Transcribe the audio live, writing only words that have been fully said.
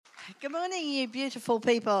Good morning, you beautiful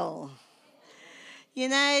people. You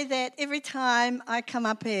know that every time I come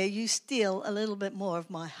up here, you steal a little bit more of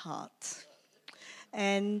my heart.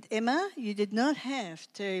 And Emma, you did not have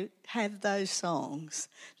to have those songs.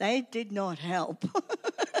 They did not help.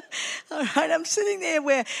 All right, I'm sitting there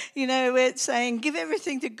where it's saying, give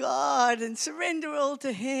everything to God and surrender all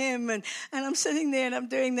to Him. And I'm sitting there and I'm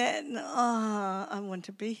doing that. And I want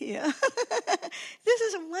to be here. This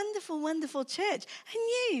is a wonderful, wonderful church.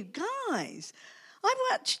 And you guys, I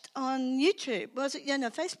watched on YouTube,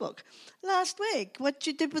 Facebook, last week, what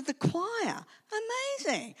you did with the choir.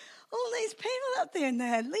 Amazing. All these people up there and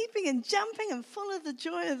they're leaping and jumping and full of the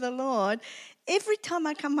joy of the Lord. Every time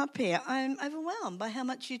I come up here, I'm overwhelmed by how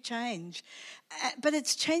much you change. But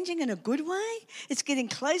it's changing in a good way. It's getting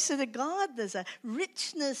closer to God. There's a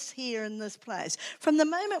richness here in this place. From the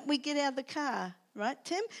moment we get out of the car, right,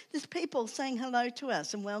 Tim? There's people saying hello to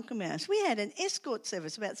us and welcoming us. We had an escort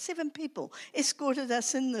service. About 7 people escorted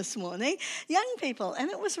us in this morning, young people, and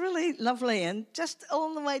it was really lovely. And just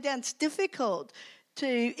all the way down, it's difficult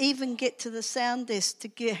to even get to the sound desk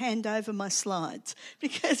to hand over my slides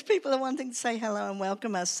because people are wanting to say hello and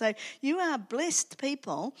welcome us. So you are blessed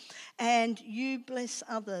people and you bless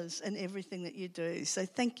others in everything that you do. So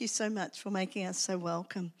thank you so much for making us so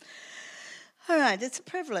welcome. All right, it's a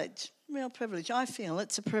privilege, real privilege. I feel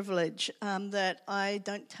it's a privilege that I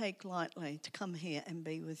don't take lightly to come here and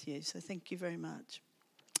be with you. So thank you very much.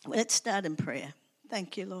 Let's start in prayer.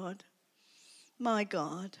 Thank you, Lord. My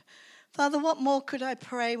God. Father, what more could I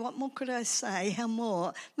pray? What more could I say?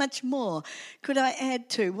 Much more could I add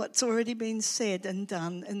to what's already been said and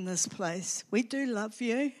done in this place? We do love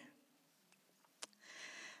you.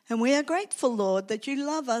 And we are grateful, Lord, that you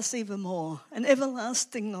love us even more, an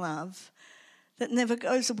everlasting love that never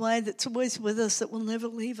goes away, that's always with us, that will never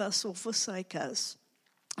leave us or forsake us.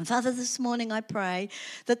 And Father, this morning I pray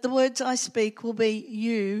that the words I speak will be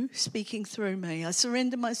you speaking through me. I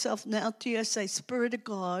surrender myself now to you. I say, Spirit of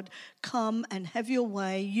God, come and have your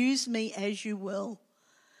way. Use me as you will.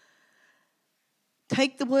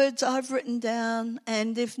 Take the words I've written down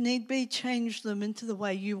and if need be, change them into the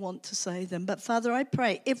way you want to say them. But Father, I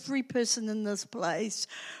pray every person in this place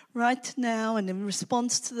right now and in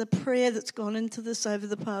response to the prayer that's gone into this over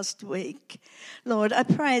the past week, Lord, I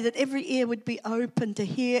pray that every ear would be open to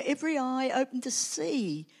hear, every eye open to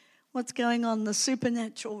see what's going on in the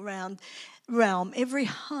supernatural realm, every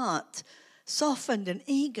heart softened and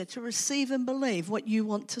eager to receive and believe what you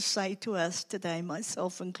want to say to us today,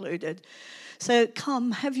 myself included. So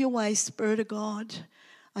come, have your way, Spirit of God.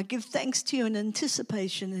 I give thanks to you in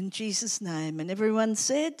anticipation in Jesus' name. And everyone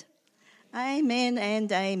said, amen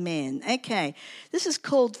and amen. Okay, this is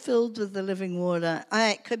called Filled with the Living Water.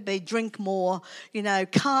 It could be drink more,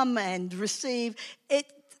 come and receive.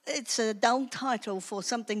 It's a dull title for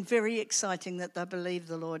something very exciting that I believe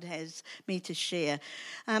the Lord has me to share.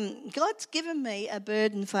 God's given me a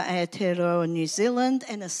burden for Aotearoa and New Zealand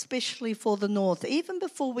and especially for the North. Even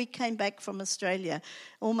before we came back from Australia,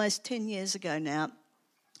 almost 10 years ago now,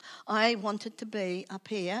 I wanted to be up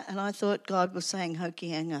here and I thought God was saying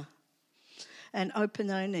Hokianga and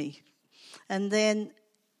Opunoni. And then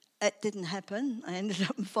it didn't happen. I ended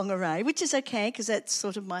up in Whangarei, which is okay because that's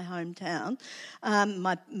sort of my hometown.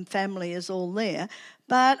 My family is all there.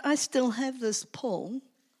 But I still have this pull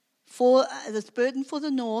for this burden for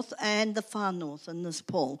the North and the far North in this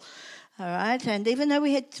pull. All right, and even though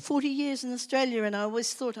we had 40 years in Australia and I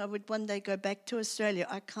always thought I would one day go back to Australia,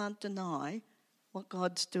 I can't deny what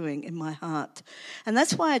God's doing in my heart. And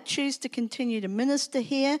that's why I choose to continue to minister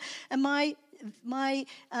here. And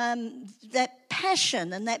that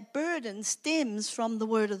passion and that burden stems from the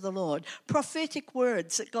word of the Lord, prophetic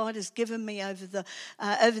words that God has given me over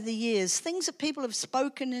the years, things that people have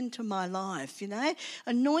spoken into my life,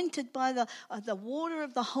 anointed by the water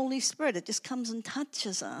of the Holy Spirit. It just comes and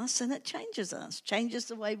touches us and it changes us, changes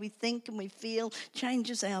the way we think and we feel,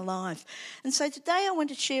 changes our life. And so today I want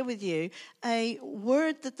to share with you a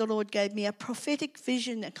word that the Lord gave me, a prophetic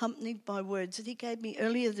vision accompanied by words that he gave me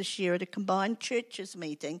earlier this year at a combined churches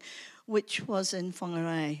meeting, which was in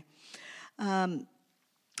Whangarei. I'm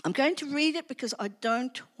going to read it because I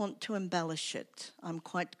don't want to embellish it. I'm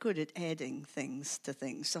quite good at adding things to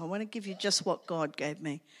things. So I want to give you just what God gave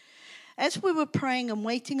me. As we were praying and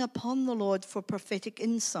waiting upon the Lord for prophetic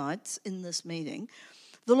insights in this meeting,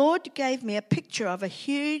 the Lord gave me a picture of a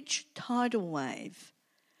huge tidal wave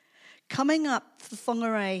coming up the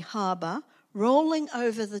Whangarei harbour, rolling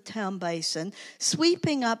over the town basin,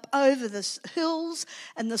 sweeping up over the hills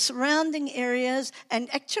and the surrounding areas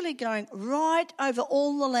and actually going right over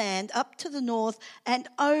all the land up to the north and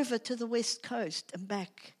over to the west coast and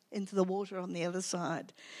back into the water on the other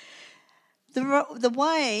side. The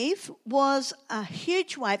wave was a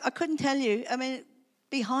huge wave. I couldn't tell you. I mean, it'd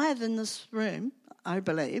be higher than this room, I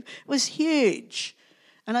believe. It was huge.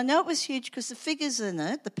 And I know it was huge because the figures in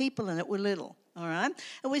it, the people in it, were little. All right?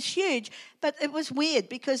 It was huge, but it was weird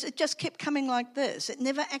because it just kept coming like this. It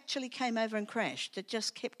never actually came over and crashed. It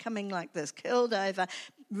just kept coming like this, curled over,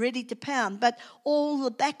 ready to pound. But all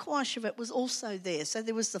the backwash of it was also there. So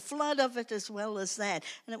there was the flood of it as well as that.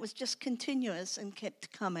 And it was just continuous and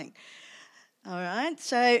kept coming. All right,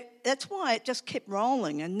 so that's why it just kept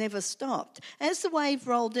rolling and never stopped. As the wave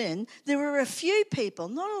rolled in, there were a few people,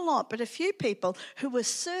 not a lot, but a few people who were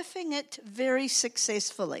surfing it very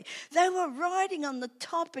successfully. They were riding on the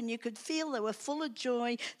top and you could feel they were full of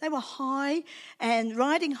joy. They were high and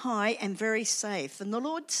riding high and very safe. And the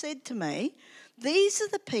Lord said to me, these are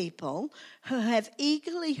the people who have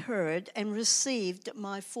eagerly heard and received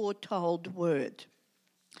my foretold word.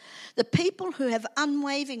 The people who have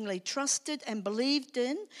unwaveringly trusted and believed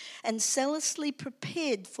in and zealously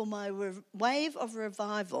prepared for my wave of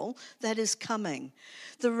revival that is coming.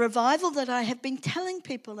 The revival that I have been telling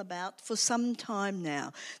people about for some time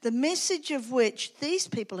now. The message of which these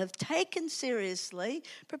people have taken seriously,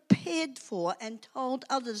 prepared for, and told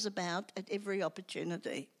others about at every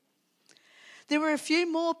opportunity. There were a few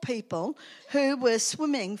more people who were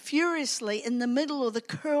swimming furiously in the middle of the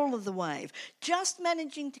curl of the wave, just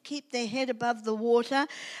managing to keep their head above the water.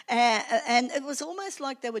 And it was almost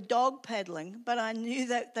like they were dog paddling, but I knew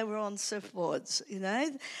that they were on surfboards, you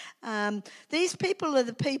know. These people are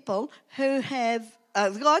the people who have,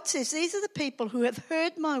 God says, these are the people who have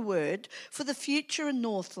heard my word for the future in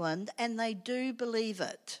Northland, and they do believe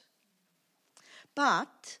it.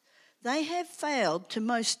 But they have failed to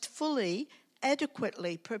most fully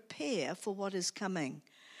adequately prepare for what is coming.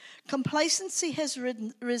 Complacency has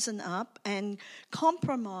risen up and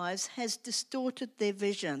compromise has distorted their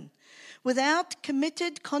vision. Without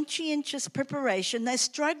committed, conscientious preparation, they're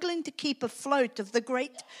struggling to keep afloat of the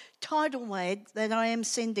great tidal wave that I am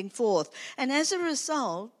sending forth. And as a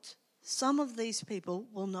result, some of these people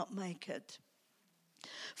will not make it.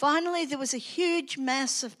 Finally, there was a huge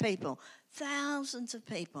mass of people, thousands of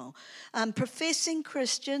people, professing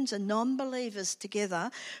Christians and non-believers together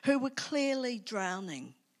who were clearly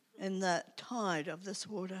drowning in the tide of this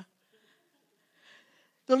water.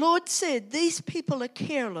 The Lord said, these people are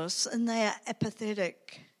careless and they are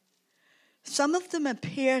apathetic. Some of them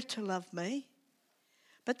appear to love me,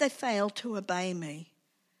 but they fail to obey me.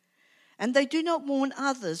 And they do not warn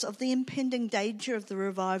others of the impending danger of the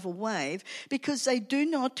revival wave because they do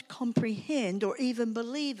not comprehend or even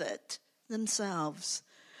believe it themselves.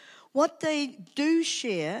 What they do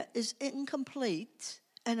share is incomplete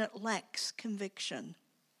and it lacks conviction.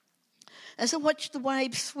 As I watched the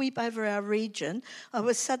waves sweep over our region, I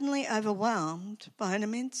was suddenly overwhelmed by an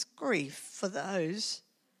immense grief for those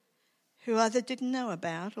who either didn't know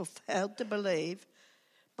about or failed to believe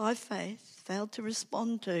by faith, failed to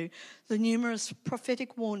respond to the numerous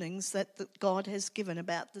prophetic warnings that God has given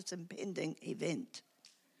about this impending event.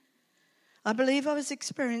 I believe I was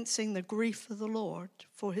experiencing the grief of the Lord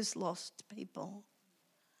for his lost people.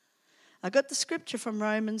 I got the scripture from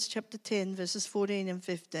Romans chapter 10, verses 14 and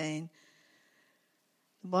 15.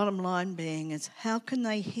 The bottom line being is, how can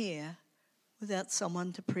they hear without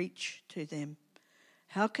someone to preach to them?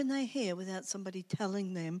 How can they hear without somebody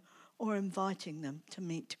telling them or inviting them to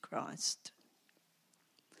meet Christ?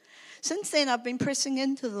 Since then, I've been pressing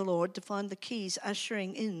into the Lord to find the keys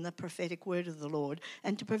ushering in the prophetic word of the Lord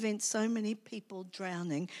and to prevent so many people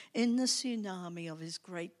drowning in the tsunami of his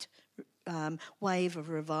great wave of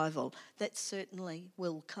revival that certainly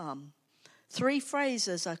will come. 3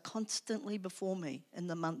 phrases are constantly before me in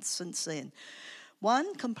the months since then.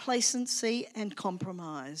 1, complacency and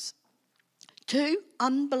compromise. 2,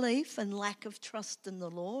 unbelief and lack of trust in the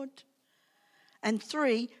Lord. And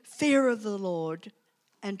 3, fear of the Lord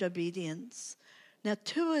and obedience. Now,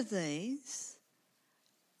 2 of these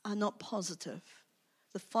are not positive.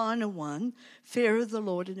 The final one, fear of the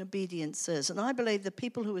Lord and obedience is. And I believe the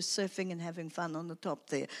people who are surfing and having fun on the top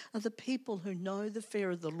there are the people who know the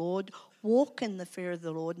fear of the Lord, walk in the fear of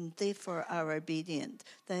the Lord, and therefore are obedient.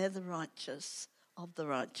 They are the righteous of the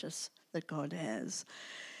righteous that God has.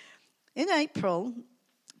 In April,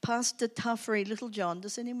 Pastor Tafari Littlejohn,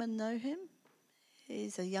 does anyone know him?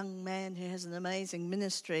 He's a young man who has an amazing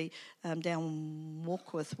ministry down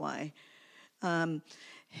Warkworth Way.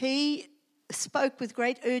 He spoke with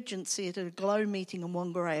great urgency at a GLOW meeting in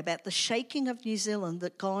Whangarei about the shaking of New Zealand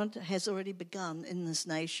that God has already begun in this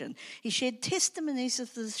nation. He shared testimonies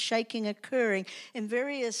of this shaking occurring in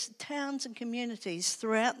various towns and communities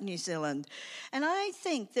throughout New Zealand. And I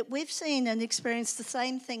think that we've seen and experienced the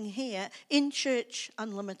same thing here in Church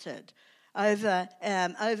Unlimited over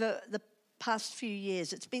the past few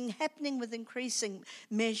years. It's been happening with increasing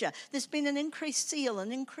measure. There's been an increased zeal,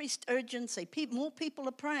 an increased urgency. More people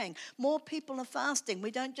are praying. More people are fasting. We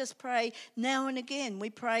don't just pray now and again. We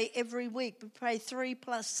pray every week. We pray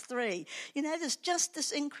 3+3. There's just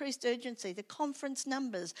this increased urgency. The conference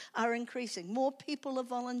numbers are increasing. More people are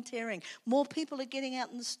volunteering. More people are getting out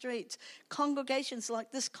in the streets. Congregations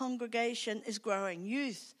like this congregation is growing.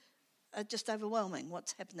 Youth are just overwhelming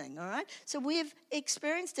what's happening, all right? So we've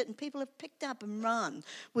experienced it, and people have picked up and run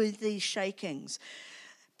with these shakings.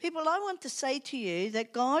 People, I want to say to you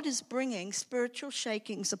that God is bringing spiritual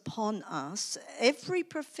shakings upon us. Every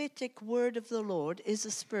prophetic word of the Lord is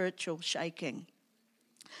a spiritual shaking.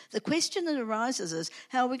 The question that arises is,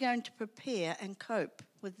 how are we going to prepare and cope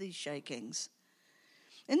with these shakings?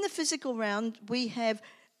 In the physical realm, we have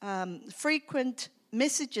frequent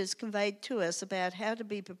messages conveyed to us about how to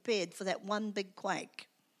be prepared for that one big quake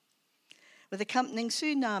with accompanying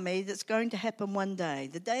tsunami that's going to happen one day.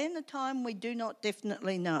 The day and the time we do not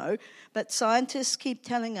definitely know, but scientists keep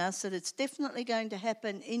telling us that it's definitely going to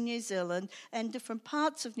happen in New Zealand and different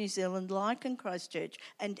parts of New Zealand, like in Christchurch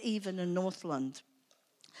and even in Northland.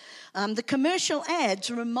 The commercial ads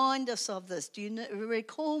remind us of this. Do you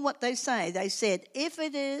recall what they say? They said, if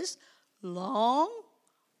it is long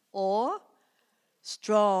or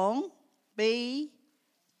strong, be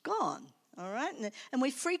gone. All right? And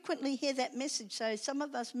we frequently hear that message, so some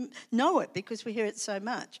of us know it because we hear it so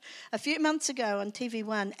much. A few months ago on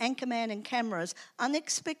TV1, Anchorman and cameras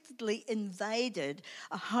unexpectedly invaded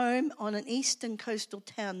a home on an eastern coastal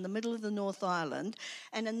town in the middle of the North Island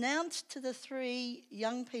and announced to the 3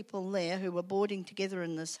 young people there who were boarding together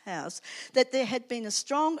in this house that there had been a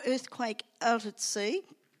strong earthquake out at sea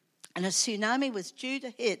and a tsunami was due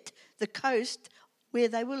to hit the coast where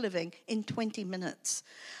they were living in 20 minutes.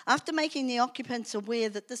 After making the occupants aware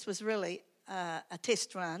that this was really a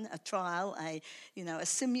test run, a trial, a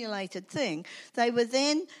simulated thing, they were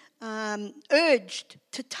then urged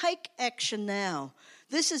to take action now.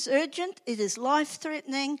 This is urgent, it is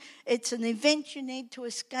life-threatening, it's an event you need to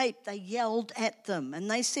escape. They yelled at them and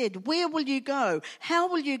they said, where will you go? How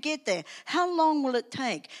will you get there? How long will it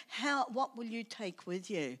take? What will you take with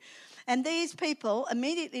you? And these people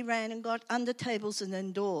immediately ran and got under tables and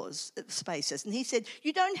indoors spaces. And he said,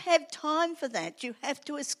 you don't have time for that. You have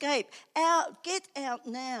to escape. Get out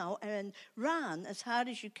now and run as hard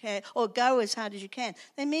as you can, or go as hard as you can.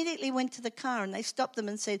 They immediately went to the car and they stopped them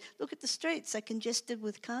and said, look at the streets. They're congested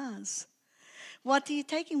with cars. What are you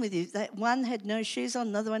taking with you? That one had no shoes on,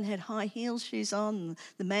 another one had high heel shoes on,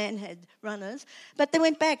 the man had runners. But they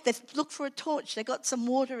went back, they looked for a torch, they got some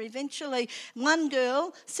water. Eventually, one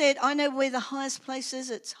girl said, I know where the highest place is,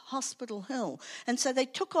 it's Hospital Hill. And so they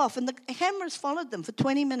took off, and the cameras followed them for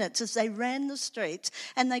 20 minutes as they ran the streets,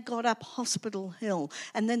 and they got up Hospital Hill.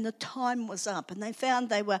 And then the time was up, and they found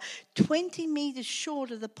they were 20 metres short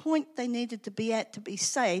of the point they needed to be at to be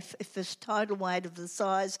safe if this tidal wave of the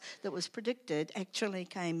size that was predicted actually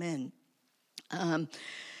came in.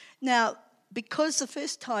 Now, because the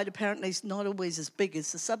first tide apparently is not always as big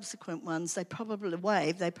as the subsequent ones, they probably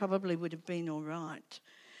would have been all right.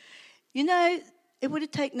 It would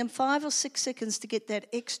have taken them 5 or 6 seconds to get that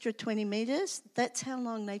extra 20 metres. That's how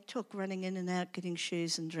long they took running in and out, getting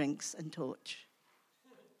shoes and drinks and torch.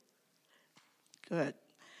 Good.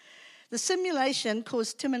 The simulation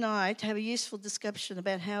caused Tim and I to have a useful discussion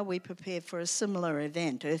about how we prepare for a similar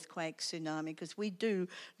event, earthquake, tsunami, because we do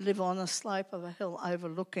live on a slope of a hill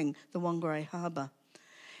overlooking the Whangarei Harbour.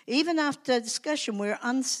 Even after discussion, we were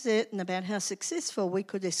uncertain about how successful we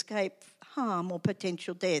could escape harm or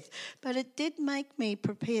potential death. But it did make me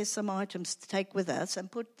prepare some items to take with us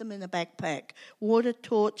and put them in a backpack. Water,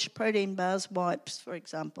 torch, protein bars, wipes, for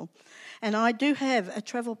example. And I do have a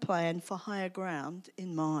travel plan for higher ground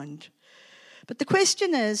in mind. But the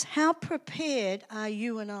question is, how prepared are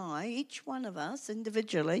you and I, each one of us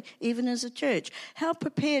individually, even as a church? How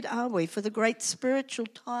prepared are we for the great spiritual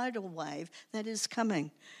tidal wave that is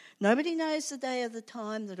coming? Nobody knows the day or the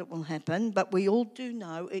time that it will happen, but we all do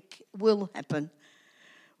know it will happen.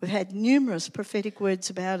 We've had numerous prophetic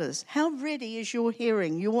words about us. How ready is your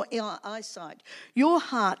hearing, your eyesight, your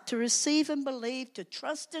heart to receive and believe, to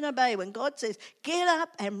trust and obey when God says, get up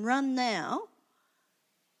and run now?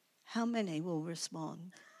 How many will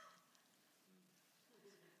respond?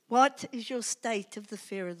 What is your state of the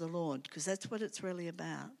fear of the Lord? Because that's what it's really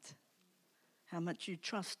about. How much you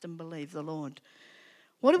trust and believe the Lord.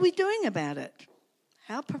 What are we doing about it?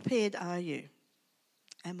 How prepared are you?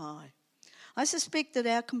 Am I? I suspect that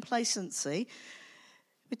our complacency,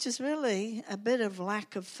 which is really a bit of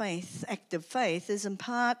lack of faith, active faith, has in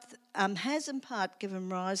part given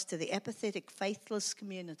rise to the apathetic, faithless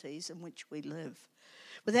communities in which we live.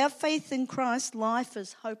 Without faith in Christ, life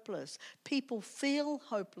is hopeless. People feel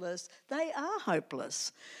hopeless. They are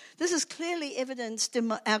hopeless. This is clearly evidenced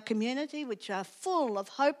in our community, which are full of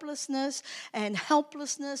hopelessness and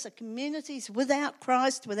helplessness, are communities without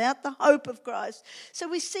Christ, without the hope of Christ. So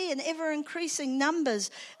we see in ever-increasing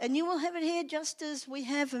numbers, and you will have it here just as we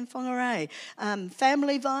have in Whangarei,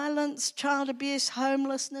 family violence, child abuse,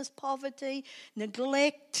 homelessness, poverty,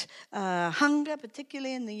 neglect, hunger,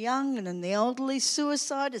 particularly in the young and in the elderly,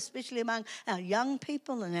 suicide, especially among our young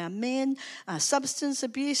people and our men, substance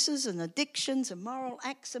abuses and addictions, immoral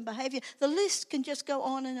acts and behaviour. The list can just go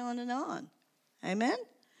on and on and on. Amen?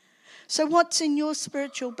 So what's in your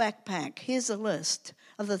spiritual backpack? Here's a list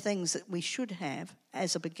of the things that we should have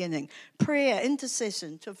as a beginning. Prayer,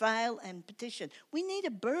 intercession, travail and petition. We need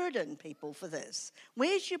a burden, people, for this.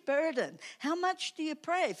 Where's your burden? How much do you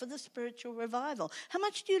pray for the spiritual revival? How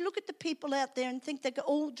much do you look at the people out there and think they're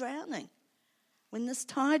all drowning? When this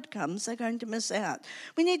tide comes, they're going to miss out.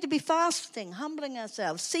 We need to be fasting, humbling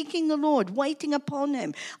ourselves, seeking the Lord, waiting upon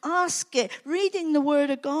Him, reading the Word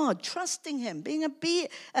of God, trusting Him, being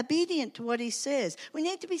obedient to what He says. We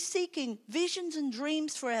need to be seeking visions and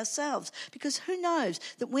dreams for ourselves, because who knows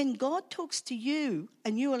that when God talks to you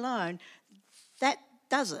and you alone, that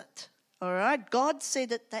does it. All right? God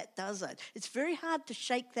said it, that does it. It's very hard to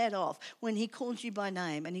shake that off when He calls you by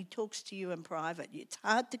name and He talks to you in private. It's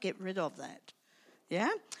hard to get rid of that.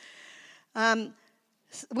 Yeah?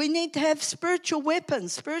 We need to have spiritual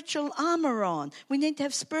weapons, spiritual armor on. We need to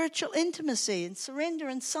have spiritual intimacy and surrender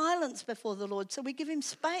and silence before the Lord, so we give Him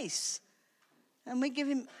space and we give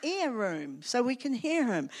Him ear room so we can hear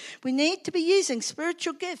Him. We need to be using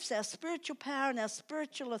spiritual gifts, our spiritual power and our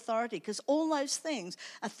spiritual authority, because all those things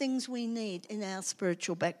are things we need in our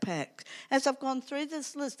spiritual backpack. As I've gone through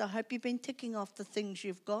this list, I hope you've been ticking off the things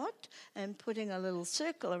you've got and putting a little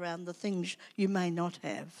circle around the things you may not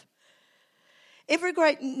have. Every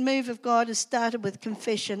great move of God has started with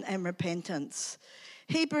confession and repentance.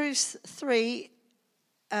 Hebrews 3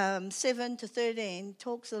 7 to 13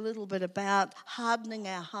 talks a little bit about hardening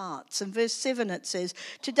our hearts. In verse 7 it says,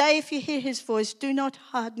 "Today if you hear His voice, do not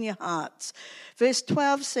harden your hearts." Verse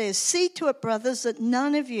 12 says, "See to it, brothers, that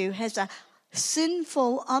none of you has a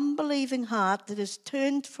sinful, unbelieving heart that is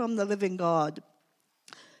turned from the living God."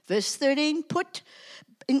 Verse 13, but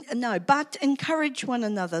encourage one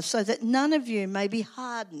another so that none of you may be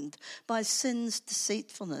hardened by sin's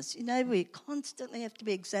deceitfulness. You know, we constantly have to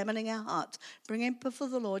be examining our hearts, bringing it before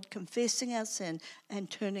the Lord, confessing our sin and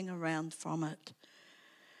turning around from it.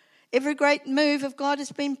 Every great move of God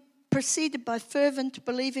has been preceded by fervent,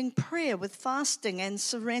 believing prayer with fasting and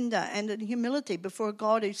surrender and in humility before a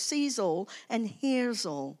God who sees all and hears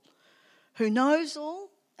all, who knows all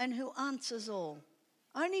and who answers all.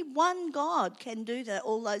 Only one God can do that,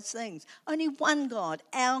 all those things. Only one God,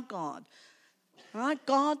 our God. Right?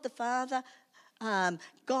 God the Father,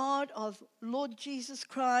 God of Lord Jesus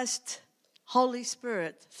Christ, Holy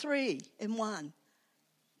Spirit. 3 in 1.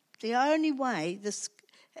 The only way,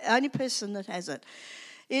 only person that has it.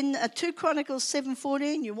 In 2 Chronicles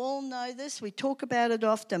 7:14, you all know this, we talk about it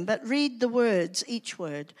often, but read the words, each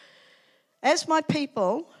word. If my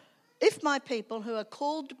people who are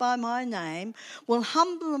called by my name will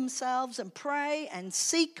humble themselves and pray and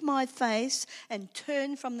seek my face and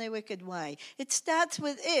turn from their wicked way. It starts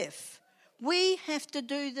with if. We have to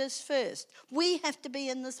do this first. We have to be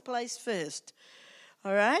in this place first.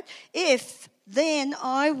 All right? If, then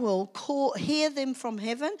I will hear them from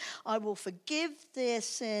heaven, I will forgive their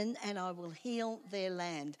sin, and I will heal their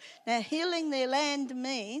land. Now, healing their land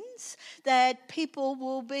means that people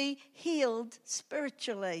will be healed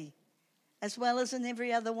spiritually, as well as in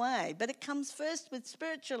every other way. But it comes first with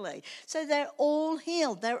spiritually. So they're all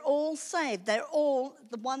healed. They're all saved. They're all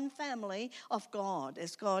the one family of God,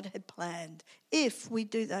 as God had planned, if we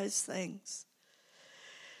do those things.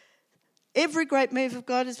 Every great move of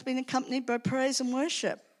God has been accompanied by praise and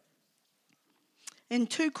worship. In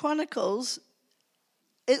 2 Chronicles,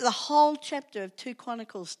 the whole chapter of 2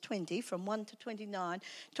 Chronicles 20, from 1 to 29,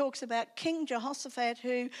 talks about King Jehoshaphat,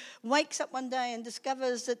 who wakes up one day and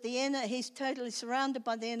discovers that he's totally surrounded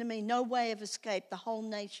by the enemy, no way of escape. The whole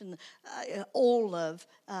nation, all of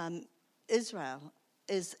Israel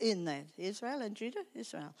is in that. Israel and Judah?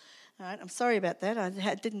 Israel. All right, I'm sorry about that.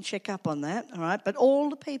 I didn't check up on that. All right, but all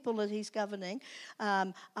the people that he's governing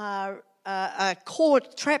are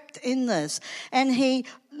caught, trapped in this. And he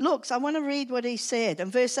looks, I want to read what he said in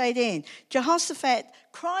verse 18. Jehoshaphat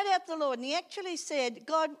cried out to the Lord, and he actually said,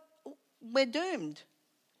 God, we're doomed.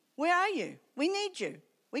 Where are you? We need you.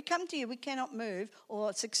 We come to you. We cannot move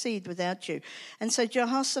or succeed without you. And so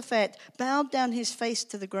Jehoshaphat bowed down his face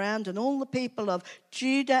to the ground, and all the people of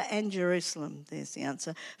Judah and Jerusalem, there's the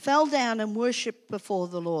answer, fell down and worshipped before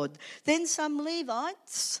the Lord. Then some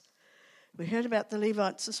Levites, we heard about the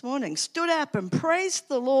Levites this morning, stood up and praised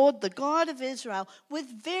the Lord, the God of Israel, with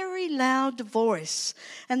very loud voice.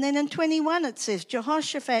 And then in 21 it says,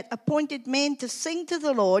 Jehoshaphat appointed men to sing to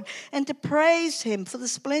the Lord and to praise him for the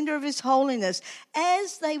splendor of his holiness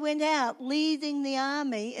as they went out leading the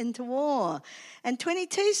army into war. And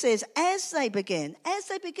 22 says, as they begin,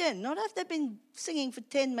 not after they've been singing for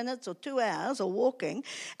 10 minutes or 2 hours or walking,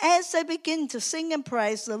 as they begin to sing and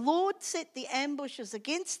praise, the Lord set the ambushes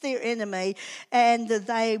against their enemy and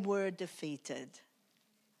they were defeated.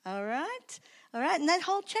 All right? All right, and that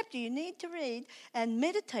whole chapter you need to read and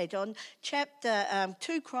meditate on chapter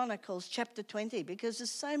 2 Chronicles, chapter 20, because there's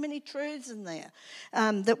so many truths in there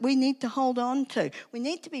that we need to hold on to. We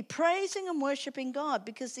need to be praising and worshiping God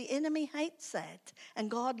because the enemy hates that and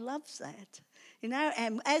God loves that. You know,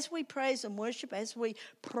 and as we praise and worship, as we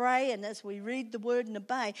pray and as we read the word and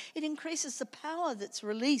obey, it increases the power that's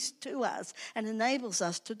released to us and enables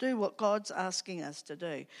us to do what God's asking us to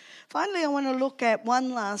do. Finally, I want to look at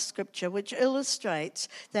one last scripture which illustrates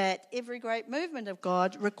that every great movement of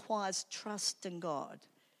God requires trust in God,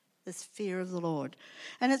 this fear of the Lord.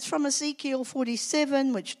 And it's from Ezekiel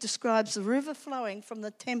 47, which describes the river flowing from the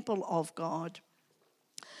temple of God.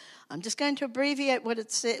 I'm just going to abbreviate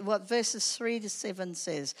what verses 3 to 7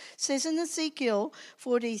 says. It says in Ezekiel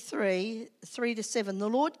 43, 3 to 7, the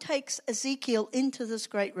Lord takes Ezekiel into this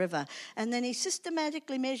great river, and then he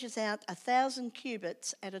systematically measures out 1,000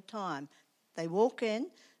 cubits at a time. They walk in,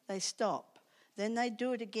 they stop. Then they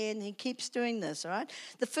do it again. He keeps doing this, all right?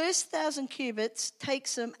 The first 1,000 cubits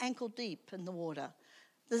takes them ankle deep in the water.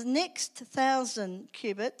 The next 1,000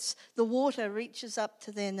 cubits, the water reaches up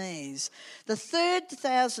to their knees. The third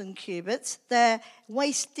 1,000 cubits, they're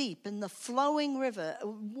waist deep in the flowing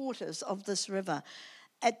waters of this river.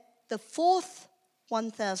 At the fourth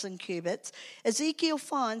 1,000 cubits, Ezekiel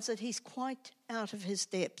finds that he's quite out of his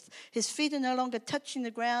depth. His feet are no longer touching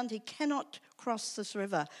the ground. He cannot cross this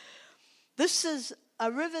river. This is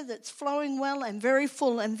a river that's flowing well and very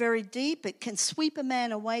full and very deep. It can sweep a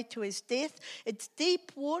man away to his death. It's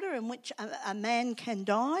deep water in which a man can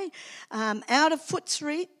die. Out of foot's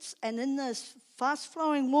reach and in this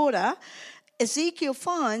fast-flowing water, Ezekiel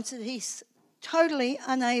finds that he's totally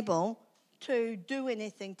unable to do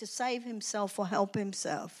anything to save himself or help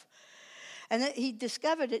himself. And that he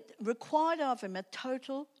discovered it required of him a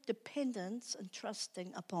total dependence and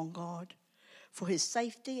trusting upon God for his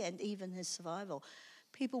safety and even his survival.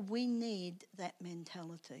 People, we need that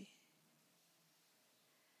mentality.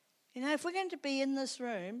 You know, if we're going to be in this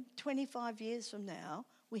room 25 years from now,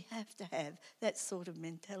 we have to have that sort of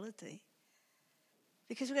mentality.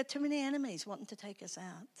 Because we've got too many enemies wanting to take us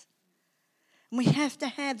out. And we have to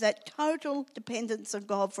have that total dependence on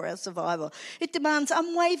God for our survival. It demands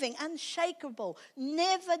unwavering, unshakable,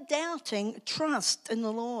 never doubting trust in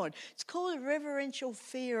the Lord. It's called a reverential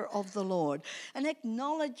fear of the Lord. An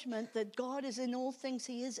acknowledgement that God is in all things.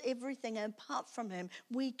 He is everything. And apart from him,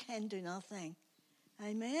 we can do nothing.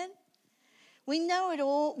 Amen? We know it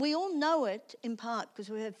all. We all know it in part because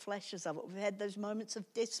we've had flashes of it. We've had those moments of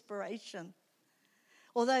desperation.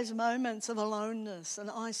 Or those moments of aloneness and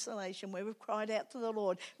isolation where we've cried out to the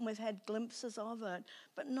Lord and we've had glimpses of it.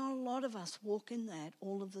 But not a lot of us walk in that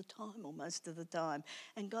all of the time or most of the time.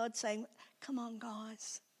 And God's saying, come on,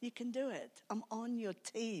 guys, you can do it. I'm on your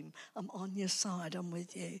team. I'm on your side. I'm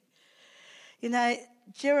with you. You know,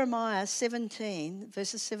 Jeremiah 17,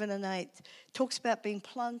 verses 7 and 8, talks about being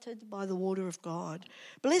planted by the water of God.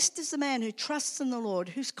 Blessed is the man who trusts in the Lord,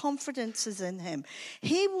 whose confidence is in him.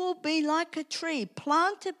 He will be like a tree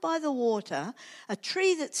planted by the water, a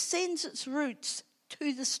tree that sends its roots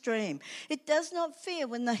to the stream. It does not fear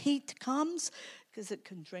when the heat comes, because it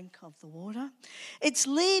can drink of the water. Its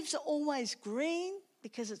leaves are always green,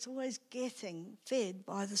 because it's always getting fed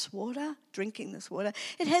by this water, drinking this water.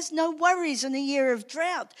 It has no worries in a year of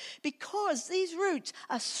drought because these roots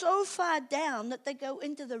are so far down that they go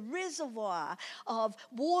into the reservoir of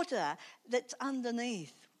water that's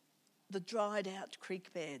underneath the dried out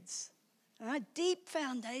creek beds. All right, deep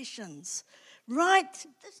foundations, right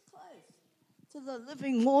this close. to the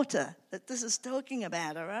living water that this is talking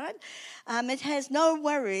about, all right? It has no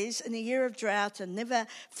worries in a year of drought and never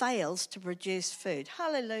fails to produce food.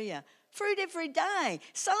 Hallelujah. Fruit every day,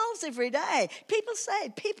 souls every day. People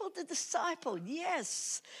saved, people to disciple,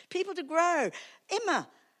 yes. People to grow. Emma,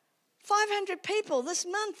 500 people this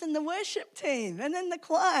month in the worship team and in the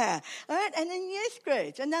choir, all right? And in youth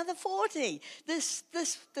group, another 40 this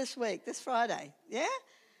week, this Friday, yeah?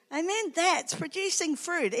 Amen. That's producing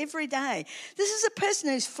fruit every day. This is a person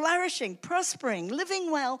who's flourishing, prospering,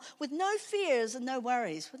 living well with no fears and no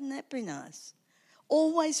worries. Wouldn't that be nice?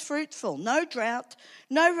 Always fruitful, no drought,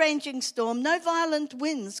 no raging storm, no violent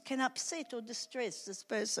winds can upset or distress this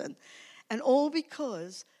person. And all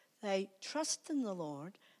because they trust in the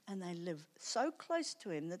Lord and they live so close to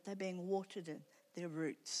him that they're being watered in their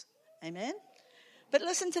roots. Amen. But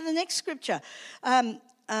listen to the next scripture.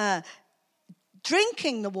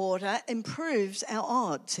 Drinking the water improves our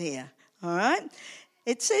odds here, all right?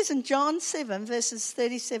 It says in John 7, verses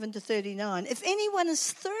 37 to 39, if anyone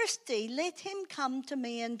is thirsty, let him come to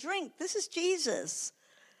me and drink. This is Jesus.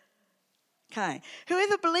 Okay.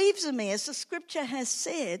 Whoever believes in me, as the scripture has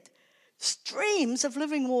said, streams of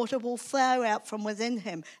living water will flow out from within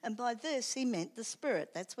him. And by this, he meant the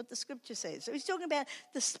Spirit. That's what the scripture says. So he's talking about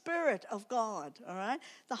the Spirit of God, all right?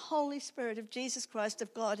 The Holy Spirit of Jesus Christ,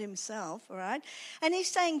 of God himself, all right? And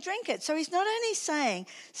he's saying, drink it. So he's not only saying,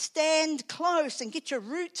 stand close and get your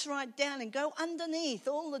roots right down and go underneath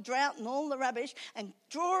all the drought and all the rubbish and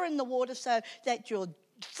draw in the water so that you're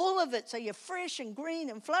full of it, so you're fresh and green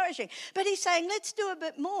and flourishing. But he's saying, let's do a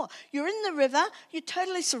bit more. You're in the river, you're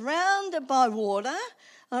totally surrounded by water,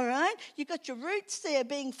 all right? You've got your roots there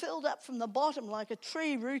being filled up from the bottom like a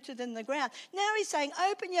tree rooted in the ground. Now he's saying,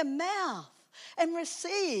 open your mouth and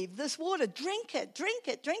receive this water. Drink it, drink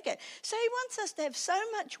it, drink it. So he wants us to have so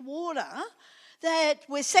much water that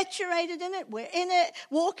we're saturated in it, we're in it,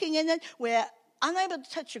 walking in it, we're unable to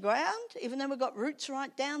touch the ground, even though we've got roots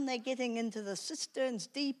right down there getting into the cisterns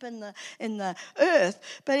deep in the earth.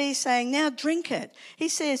 But he's saying, now drink it. He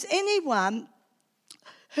says, anyone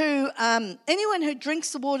who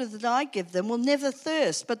drinks the water that I give them will never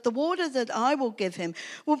thirst, but the water that I will give him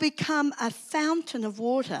will become a fountain of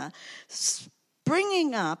water,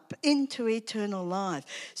 springing up into eternal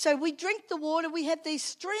life. So we drink the water, we have these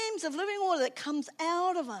streams of living water that comes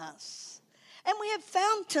out of us. And we have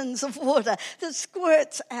fountains of water that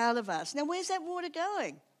squirts out of us. Now, where's that water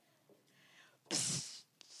going?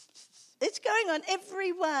 It's going on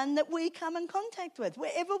everyone that we come in contact with.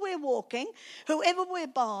 Wherever we're walking, whoever we're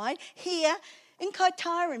by, here in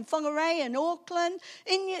Kaitaia, in Whangarei, in Auckland,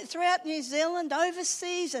 throughout New Zealand,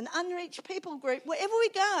 overseas, and unreached people group, wherever we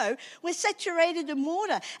go, we're saturated in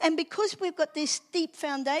water. And because we've got these steep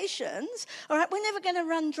foundations, all right, we're never going to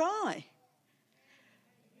run dry.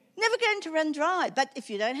 Never going to run dry. But if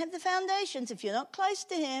you don't have the foundations, if you're not close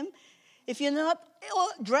to him, if you're not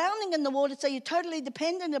drowning in the water, so you're totally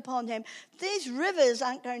dependent upon him, these rivers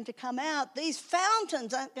aren't going to come out. These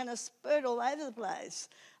fountains aren't going to spurt all over the place.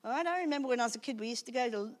 All right, I remember when I was a kid, we used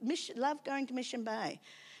to love going to Mission Bay.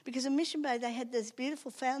 Because in Mission Bay, they had this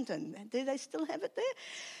beautiful fountain. Do they still have it there?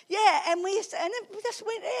 Yeah, and we used to, and it just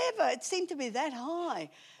went ever. It seemed to be that high.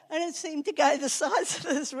 And it seemed to go the size of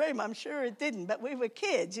this room. I'm sure it didn't, but we were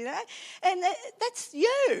kids, you know. And that's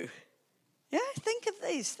you. Yeah, think of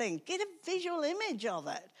these things. Get a visual image of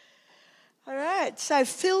it. All right, so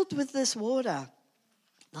filled with this water.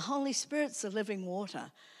 The Holy Spirit's the living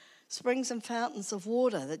water. Springs and fountains of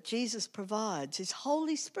water that Jesus provides. His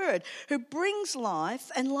Holy Spirit who brings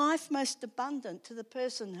life and life most abundant to the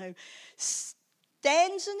person who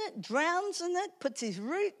stands in it, drowns in it, puts his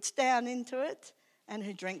roots down into it, and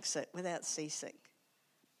who drinks it without ceasing.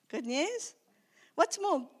 Good news? What's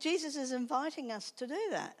more, Jesus is inviting us to do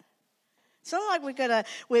that. It's not like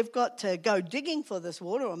we've got to go digging for this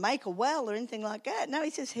water or make a well or anything like that. No, he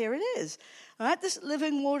says, here it is. All right, this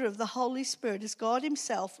living water of the Holy Spirit is God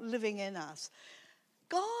himself living in us.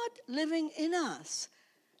 God living in us.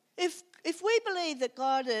 If we believe that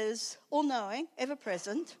God is all-knowing,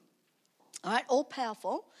 ever-present, all right,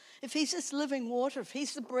 all-powerful, if he's this living water, if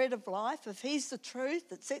he's the bread of life, if he's the truth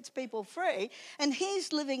that sets people free, and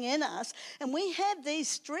he's living in us, and we have these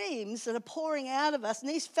streams that are pouring out of us, and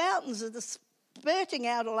these fountains that are spurting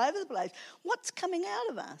out all over the place, what's coming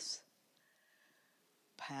out of us?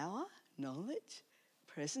 Power, knowledge,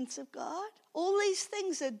 presence of God, all these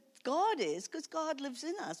things that God is, because God lives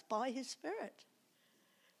in us by his Spirit.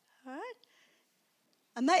 All right?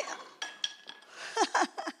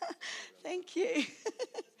 Thank you.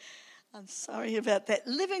 I'm sorry about that.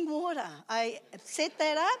 Living water. I set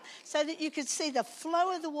that up so that you could see the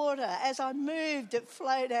flow of the water. As I moved, it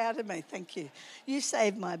flowed out of me. Thank you. You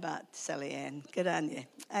saved my butt, Sally Ann. Good on you.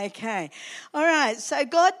 Okay. All right. So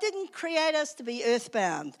God didn't create us to be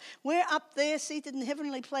earthbound. We're up there, seated in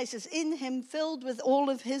heavenly places, in him, filled with all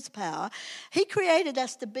of his power. He created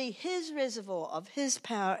us to be his reservoir of his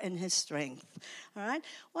power and his strength. All right.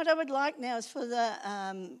 What I would like now is for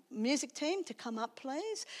the music team to come up,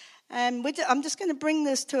 please. And I'm just going to bring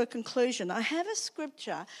this to a conclusion. I have a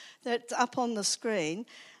scripture that's up on the screen,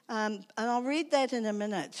 and I'll read that in a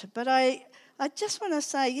minute. But I just want to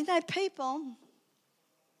say, people,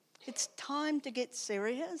 it's time to get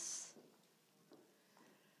serious.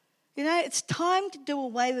 It's time to do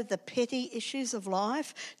away with the petty issues of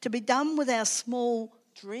life, to be done with our small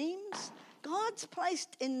dreams. God's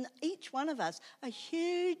placed in each one of us a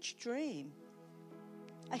huge dream.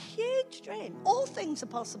 A huge dream. All things are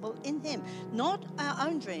possible in him. Not our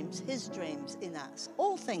own dreams, his dreams in us.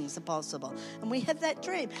 All things are possible. And we have that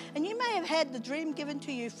dream. And you may have had the dream given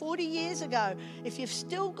to you 40 years ago. If you've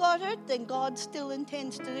still got it, then God still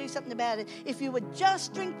intends to do something about it. If you would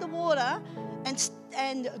just drink the water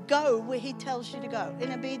and go where he tells you to go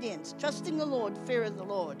in obedience, trusting the Lord, fear of the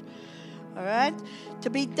Lord. All right? To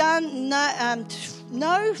be done,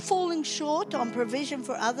 no falling short on provision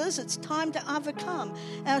for others. It's time to overcome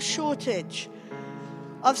our shortage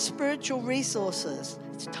of spiritual resources.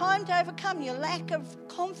 It's time to overcome your lack of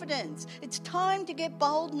confidence. It's time to get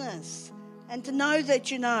boldness and to know that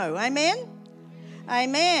you know. Amen?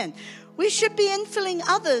 Amen. We should be infilling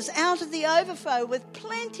others out of the overflow with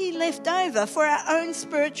plenty left over for our own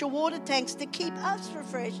spiritual water tanks to keep us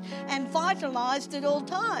refreshed and vitalised at all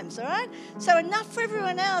times, all right? So enough for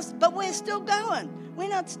everyone else, but we're still going. We're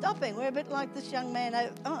not stopping. We're a bit like this young man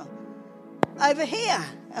over here,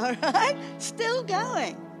 all right? Still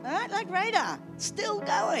going, all right? Like Radar, still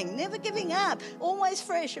going, never giving up, always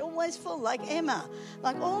fresh, always full, like Emma,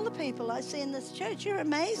 like all the people I see in this church. You're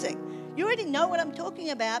amazing. You already know what I'm talking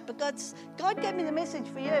about, but God gave me the message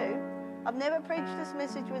for you. I've never preached this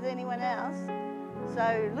message with anyone else.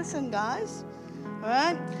 So listen, guys. All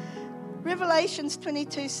right? Revelations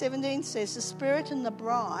 22:17 says, the Spirit and the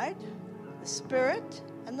bride say,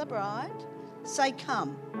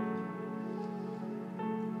 come.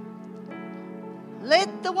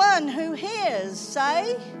 Let the one who hears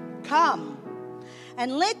say, come.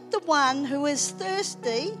 And let the one who is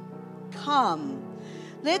thirsty come.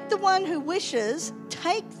 Let the one who wishes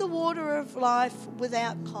take the water of life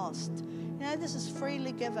without cost. This is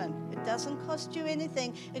freely given. It doesn't cost you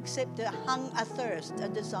anything except a thirst, a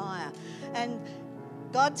desire. And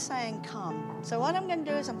God's saying, come. So what I'm going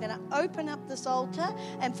to do is I'm going to open up this altar.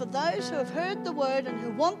 And for those who have heard the word and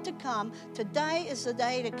who want to come, today is the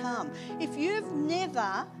day to come. If you've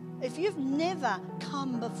never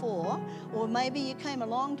come before, or maybe you came a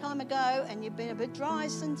long time ago and you've been a bit dry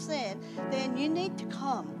since then you need to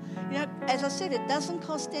come. As I said, it doesn't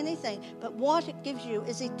cost anything, but what it gives you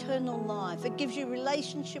is eternal life. It gives you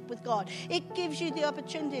relationship with God. It gives you the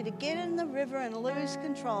opportunity to get in the river and lose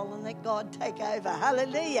control and let God take over.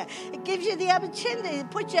 Hallelujah. It gives you the opportunity to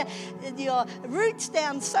put your roots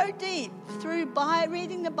down so deep through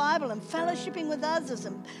reading the Bible and fellowshipping with others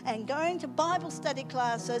and going to Bible study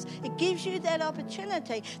classes. It gives you that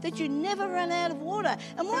opportunity that you never run out of water.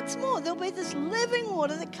 And what's more, there'll be this living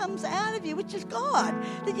water that comes out of you, which is God,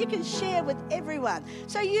 that you can share with everyone.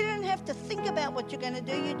 So you don't have to think about what you're going to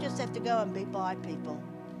do. You just have to go and be by people.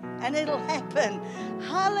 And it'll happen.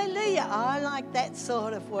 Hallelujah. I like that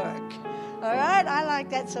sort of work. All right? I like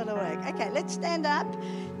that sort of work. Okay, let's stand up.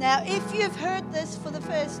 Now, if you've heard this for the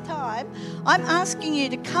first time, I'm asking you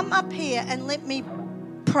to come up here and let me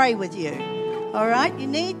pray with you. All right? You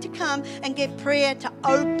need to come and get prayer to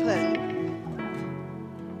open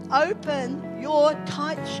your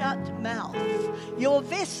tight shut mouth, your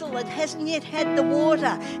vessel that hasn't yet had the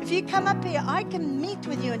water. If you come up here, I can meet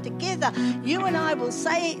with you, and together you and I will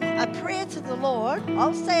say a prayer to the Lord.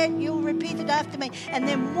 I'll say it, you'll repeat it after me, and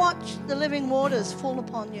then watch the living waters fall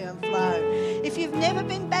upon you and flow. If you've never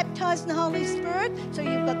been baptized in the Holy Spirit, so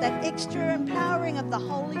you've got that extra empowering of the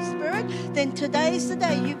Holy Spirit, then today's the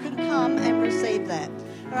day you can come and receive that.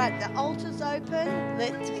 All right, the altar's open.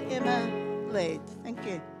 Let Emma lead. Thank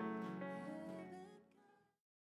you.